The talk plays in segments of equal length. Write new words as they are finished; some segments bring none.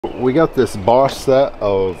We got this Bosch set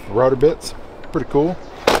of router bits. Pretty cool.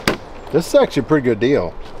 This is actually a pretty good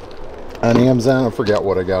deal on Amazon. I forgot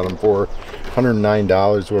what I got them for.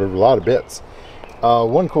 $109, whatever. A lot of bits.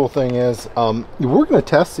 One cool thing is we're going to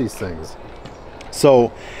test these things.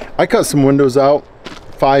 So I cut some windows out,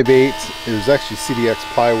 5/8. It was actually CDX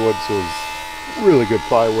plywood, so it's really good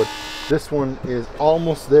plywood. This one is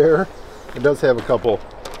almost there. It does have a couple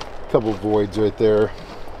voids right there,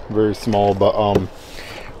 very small, but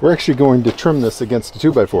we're actually going to trim this against a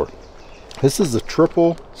 2x4. This is a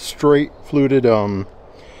triple straight fluted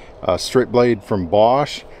straight blade from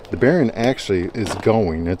Bosch. The bearing actually is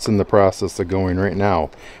going. It's in the process of going right now,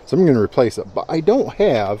 so I'm going to replace it. But I don't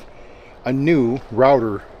have a new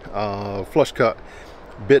router flush cut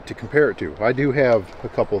bit to compare it to. I do have a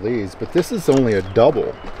couple of these, but this is only a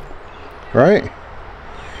double, right?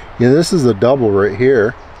 Yeah, this is a double right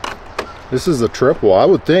here. This is a triple. I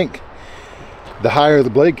would think the higher the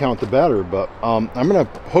blade count, the better, but I'm gonna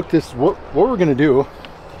hook this. What we're gonna do,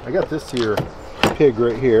 I got this here pig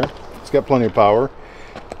right here. It's got plenty of power.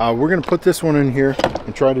 We're gonna put this one in here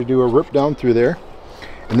and try to do a rip down through there.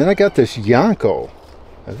 And then I got this YONICO.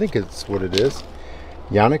 I think it's what it is,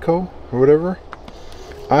 YONICO or whatever.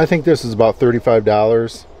 I think this is about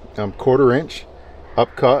 $35. 1/4 inch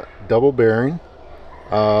upcut double bearing.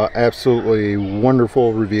 Absolutely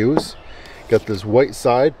wonderful reviews. Got this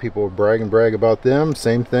WhiteSide. People brag about them.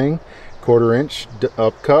 Same thing, 1/4 inch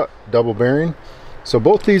upcut double bearing. So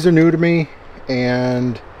both these are new to me,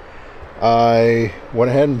 and I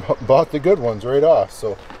went ahead and bought the good ones right off.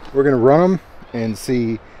 So we're gonna run them and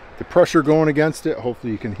see the pressure going against it.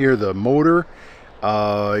 Hopefully you can hear the motor,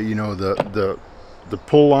 you know, the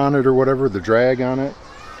pull on it or whatever, the drag on it.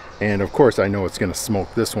 And of course I know it's gonna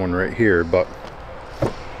smoke this one right here, but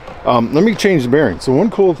let me change the bearing. So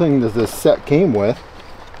one cool thing that this set came with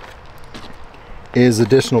is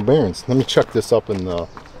additional bearings. Let me check this up in the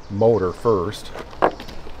motor first.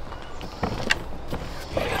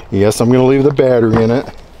 Yes, I'm going to leave the battery in it.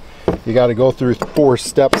 You got to go through 4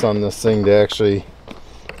 steps on this thing to actually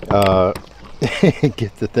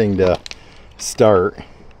get the thing to start,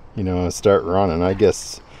 you know, start running. I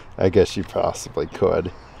guess you possibly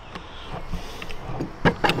could.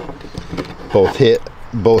 Both hit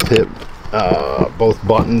both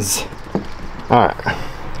buttons. All right,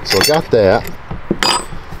 so I got that,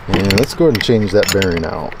 and let's go ahead and change that bearing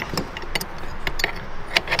out.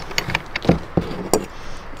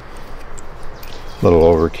 Little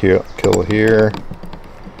overkill here.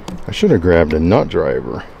 I should have grabbed a nut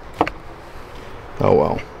driver. Oh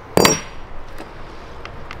well.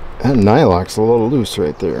 That nylock's a little loose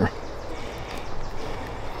right there.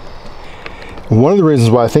 One of the reasons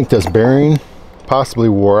why I think this bearing possibly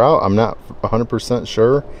wore out, I'm not 100%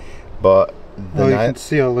 sure, but you can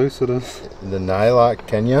see how loose it is. The nylock,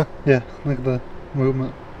 can you? Yeah, look at the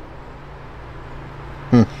movement.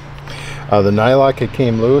 The nylock, it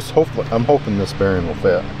came loose. Hopefully, I'm hoping this bearing will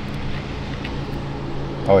fit.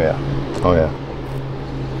 Oh yeah, oh yeah.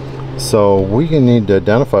 So we can need to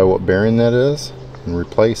identify what bearing that is and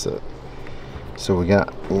replace it. So we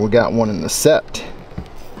got one in the set.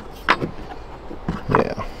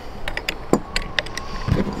 Yeah.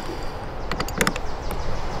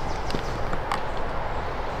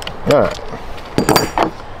 All right.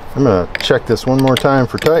 I'm gonna check this one more time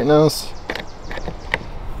for tightness.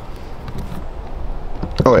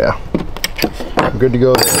 Oh yeah, I'm good to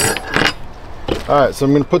go there. All right, so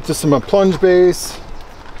I'm gonna put this in my plunge base.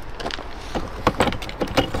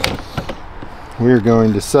 We're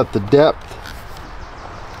going to set the depth.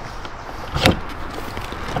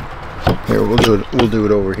 Here, we'll do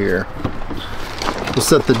it over here. We'll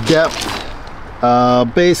set the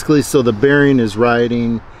depth, basically so the bearing is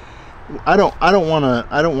riding. I don't want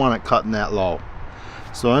it cutting that low,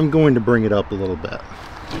 so I'm going to bring it up a little bit.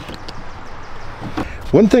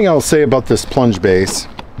 One thing I'll say about this plunge base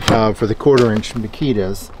for the 1/4 inch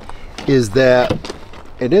Makitas is that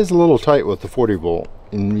it is a little tight with the 40 volt,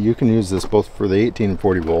 and you can use this both for the 18 and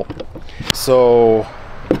 40 volt. So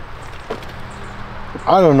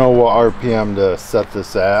I don't know what RPM to set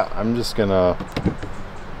this at. I'm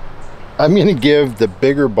gonna give the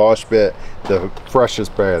bigger Bosch bit the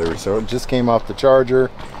freshest battery. So it just came off the charger.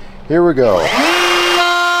 Here we go.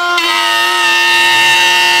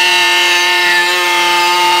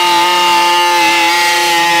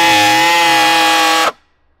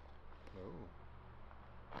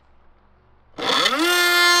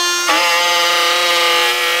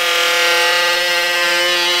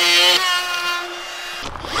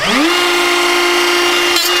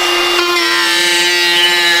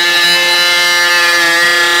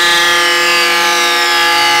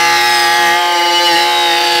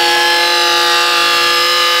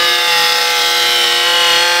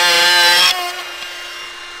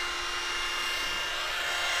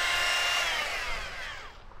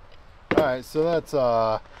 that's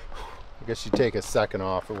I guess you take a second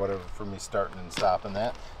off or whatever for me starting and stopping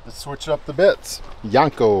that. Let's switch up the bits.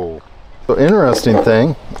 YONICO. So interesting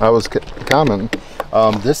thing, I was commenting,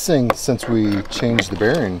 this thing, since we changed the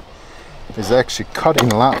bearing, is actually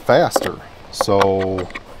cutting a lot faster. So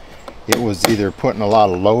it was either putting a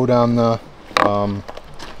lot of load on the,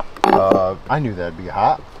 I knew that'd be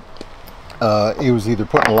hot. It was either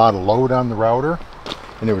putting a lot of load on the router,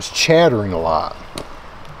 and it was chattering a lot.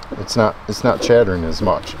 It's not chattering as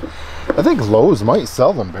much. I think Lowe's might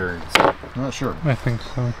sell them bearings. I'm not sure. I think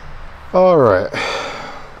so. All right,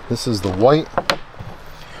 this is the white.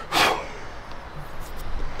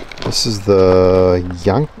 This is the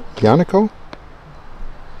YONICO.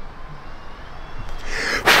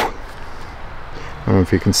 I don't know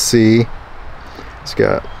if you can see. It's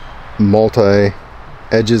got multi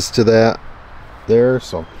edges to that there,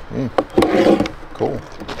 so cool.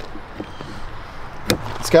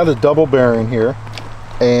 It's got a double bearing here,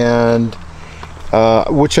 and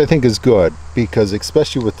which I think is good, because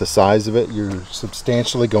especially with the size of it, you're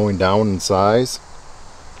substantially going down in size.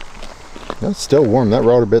 That's still warm. That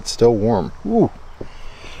router bit's still warm. Ooh.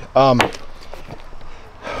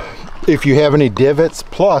 If you have any divots,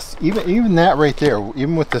 plus even that right there,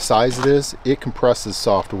 even with the size it is, it compresses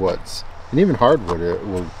soft woods, and even hardwood it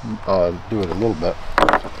will do it a little bit.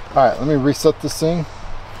 All right, let me reset this thing,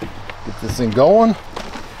 get this thing going.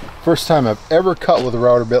 First time I've ever cut with a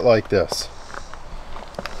router bit like this.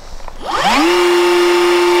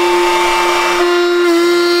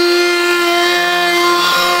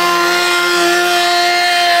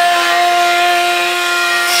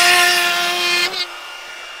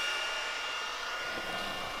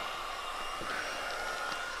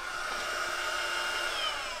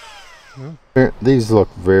 These look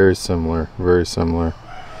very similar, very similar.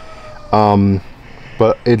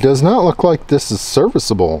 But it does not look like this is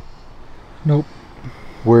serviceable. Nope.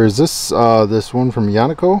 Whereas this this one from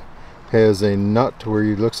YONICO has a nut where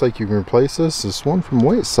it looks like you can replace this. This one from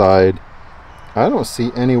WhiteSide, I don't see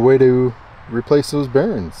any way to replace those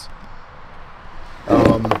bearings.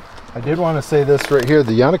 I did want to say this right here,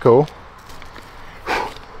 the YONICO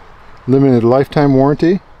limited lifetime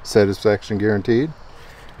warranty, satisfaction guaranteed.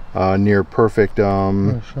 Near perfect. Show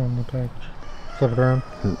them the package. Flip it around.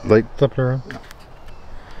 Flip it around.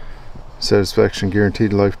 Satisfaction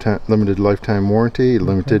guaranteed, lifetime, limited lifetime warranty.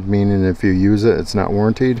 Limited meaning if you use it, it's not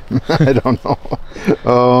warranted. I don't know.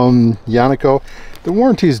 YONICO, the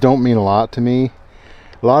warranties don't mean a lot to me.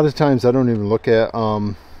 A lot of times I don't even look at.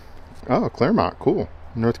 Oh, Claremont, cool,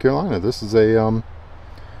 North Carolina. This is a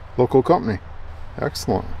local company.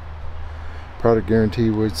 Excellent. Product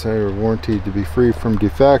guarantee would say or warranted to be free from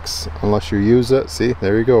defects unless you use it. See,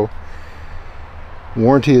 there you go.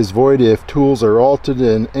 Warranty is void if tools are altered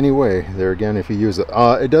in any way. There again, if you use it.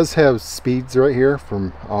 It does have speeds right here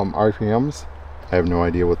from RPMs. I have no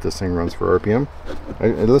idea what this thing runs for RPM.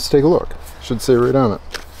 Let's take a look. Should say right on it.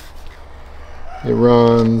 It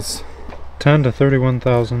runs 10 to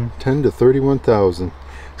 31,000. 10 to 31,000.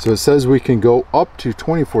 So it says we can go up to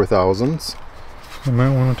 24,000s. You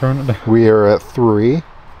might want to turn it down. We are at 3.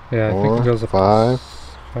 Yeah, I think it goes up 5. to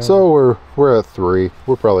 5. So we're at 3.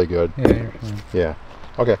 We're probably good. Yeah, you're fine. Yeah.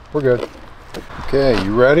 Okay, we're good. Okay,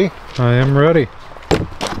 you ready? I am ready.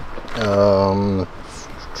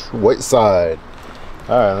 WhiteSide.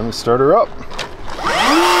 All right, let me start her up.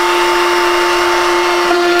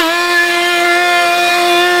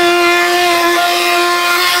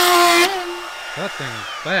 That thing is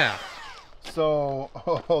fast. So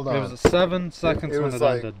hold on. It was 7 seconds when was it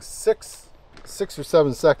like ended. 6 or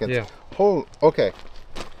 7 seconds. Yeah. Okay.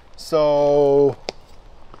 So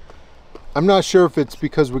I'm not sure if it's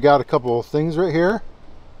because we got a couple of things right here.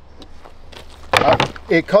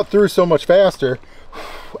 It cut through so much faster.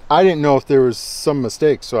 I didn't know if there was some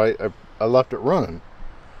mistake, so I left it running.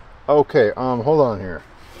 Okay. Hold on here.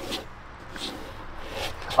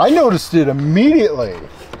 I noticed it immediately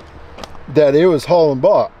that it was hauling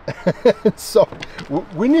butt. So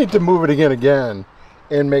we need to move it again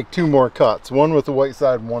and make 2 more cuts, one with the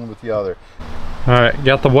WhiteSide and one with the other. All right,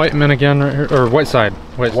 got the Whiteman again right here, or WhiteSide.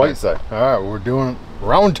 WhiteSide. All right, we're doing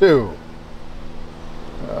round 2.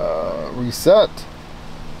 Reset.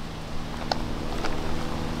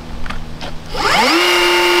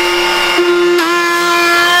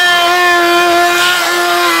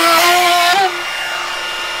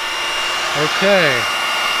 Okay.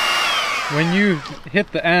 When you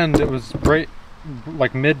hit the end, it was right,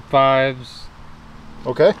 like mid 5s.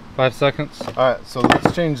 Okay. 5 seconds. All right, so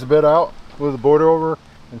let's change the bit out, move the border over,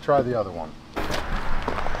 and try the other one.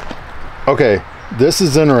 Okay, This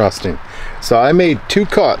is interesting. So I made 2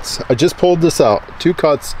 cuts. I just pulled this out. 2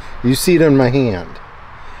 cuts. You see it in my hand.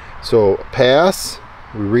 So pass.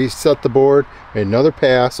 We reset the board. Made another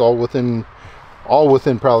pass. All within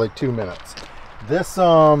probably 2 minutes. This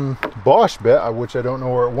Bosch bit, which I don't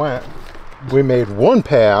know where it went. We made 1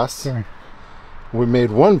 pass. Sorry. We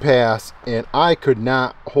made 1 pass, and I could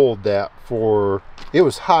not hold that for. It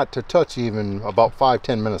was hot to touch even about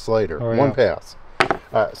 5-10 minutes later. Oh, yeah. 1 pass.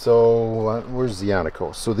 All right, so where's the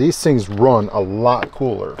YONICO? So these things run a lot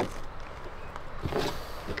cooler.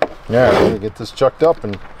 Yeah, I'm gonna get this chucked up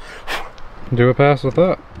and do a pass with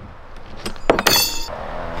that.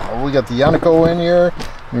 We got the YONICO in here.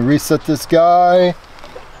 We reset this guy.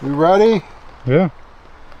 We ready? Yeah.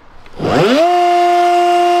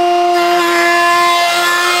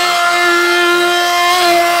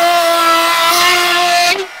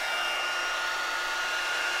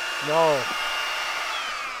 No.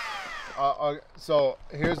 So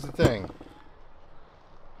here's the thing.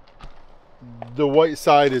 The white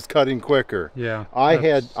side is cutting quicker. Yeah.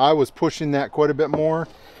 I was pushing that quite a bit more,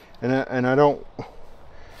 and I don't.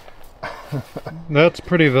 That's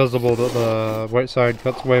pretty visible that the white side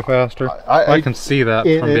cuts way faster. I can see that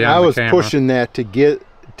from behind the camera. I was pushing that to get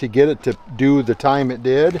it to do the time it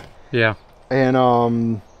did. Yeah. And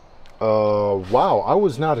wow, I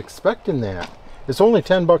was not expecting that. It's only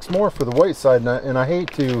 $10 more for the white side, and I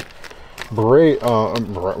hate to berate.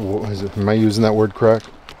 Am I using that word correct?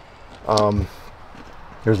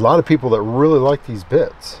 There's a lot of people that really like these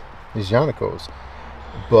bits, these YONICOs.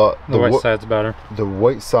 But the white side's better. The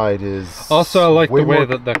white side is also, I like the way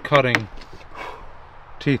that the cutting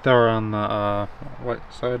teeth are on the white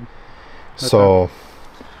side. So,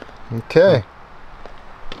 okay.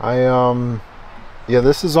 Yeah,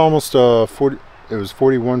 this is almost 40. It was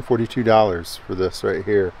 $41, $42 for this right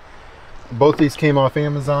here. Both these came off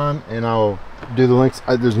Amazon, and I'll do the links.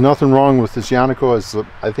 There's nothing wrong with this YONICO.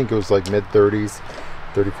 I think it was like mid-30s,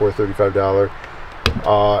 $34, $35.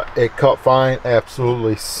 It cut fine.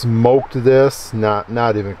 Absolutely smoked this. Not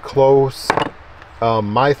even close.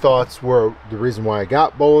 My thoughts were, the reason why I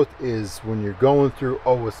got both is when you're going through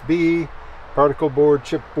OSB, particle board,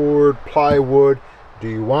 chipboard, plywood, do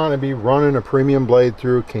you want to be running a premium blade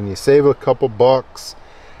through? Can you save a couple bucks?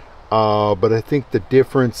 But I think the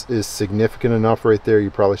difference is significant enough right there. You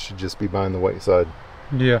probably should just be buying the white side.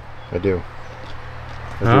 Yeah, I do.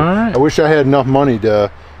 All right. I wish I had enough money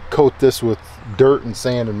to coat this with dirt and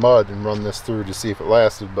sand and mud and run this through to see if it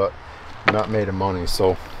lasted, but I'm not made of money.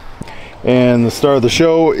 So, and the star of the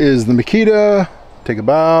show is the Makita. Take a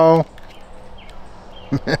bow.